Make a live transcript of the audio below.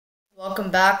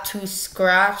Welcome back to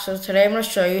Scratch. So today I'm going to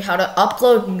show you how to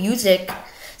upload music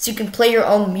so you can play your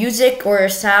own music or your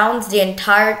sounds the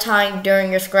entire time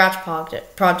during your Scratch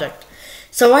project.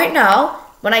 So right now,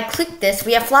 when I click this,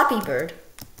 we have Flappy Bird.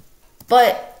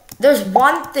 But there's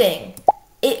one thing.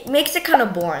 It makes it kind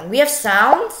of boring. We have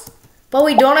sounds, but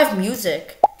we don't have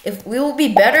music. We will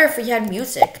be better if we had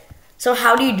music. So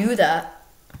how do you do that?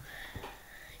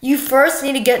 You first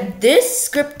need to get this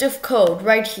scriptive code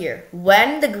right here.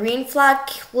 When the green flag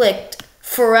clicked,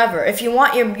 forever. If you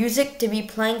want your music to be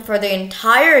playing for the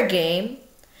entire game,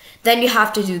 then you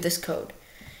have to do this code.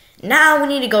 Now we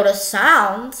need to go to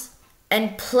sounds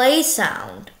and play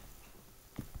sound.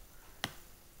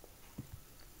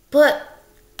 But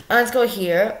let's go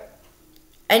here.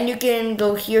 And you can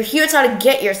go here. Here's how to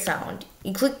get your sound.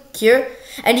 You click here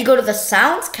and you go to the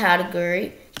sounds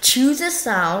category, choose a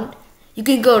sound. You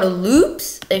can go to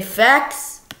loops,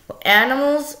 effects,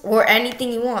 animals, or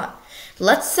anything you want.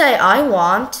 Let's say I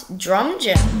want drum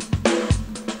jam.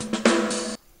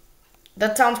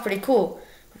 That sounds pretty cool.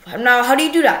 Now, how do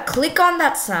you do that? Click on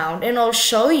that sound and it'll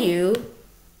show you.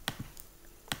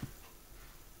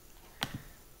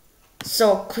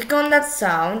 So click on that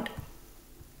sound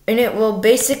and it will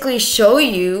basically show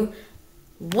you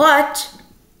what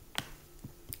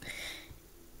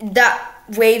that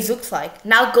waves looks like.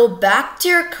 Now go back to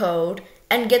your code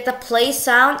and get the play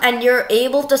sound and you're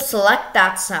able to select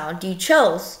that sound you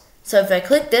chose. So if I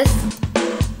click this,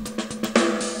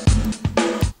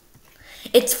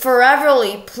 it's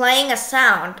foreverly playing a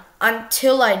sound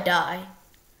until I die,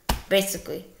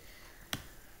 basically.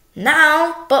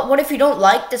 Now, but what if you don't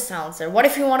like the sounds there? What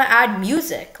if you want to add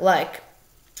music like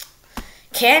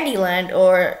Candyland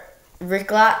or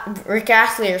Rick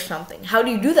Astley or something? How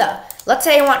do you do that? Let's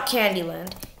say I want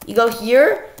Candyland. You go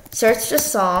here, search the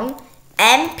song,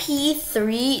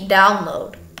 MP3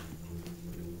 download.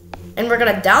 And we're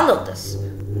gonna download this.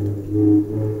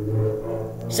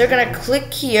 So you're gonna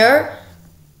click here,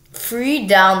 free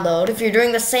download. If you're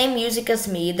doing the same music as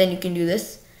me, then you can do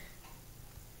this.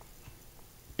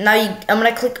 Now I'm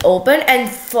gonna click open and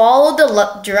follow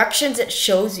the directions it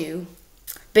shows you.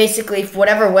 Basically,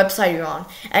 whatever website you're on.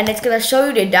 And it's gonna show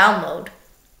you to download.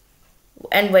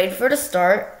 And wait for it to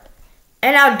start.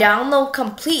 And now download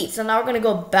complete. So now we're going to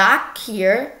go back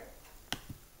here.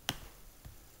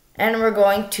 And we're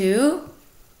going to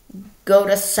go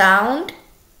to sound.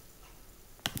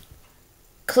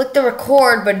 Click the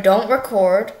record, but don't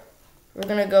record. We're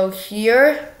going to go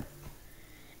here.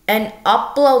 And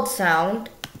upload sound.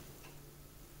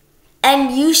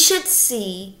 And you should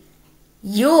see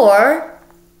your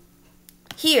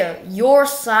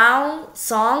sound,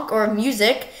 song, or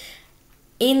music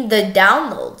in the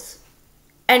downloads.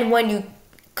 And when you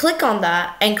click on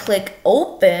that and click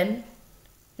open,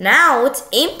 now it's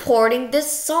importing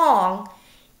this song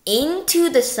into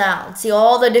the sound. See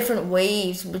all the different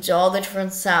waves, which all the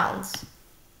different sounds.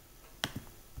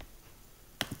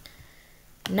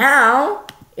 Now,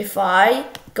 if I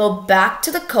go back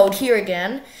to the code here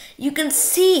again, you can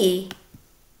see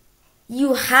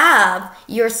you have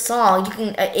your song. You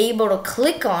can able to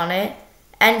click on it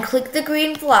and click the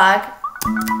green flag.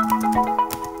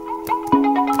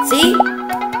 See?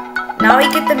 Now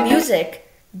we get the music.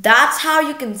 That's how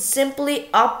you can simply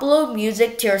upload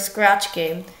music to your Scratch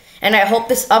game. And I hope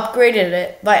this upgraded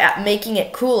it by making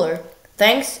it cooler.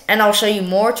 Thanks, and I'll show you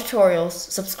more tutorials.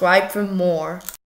 Subscribe for more.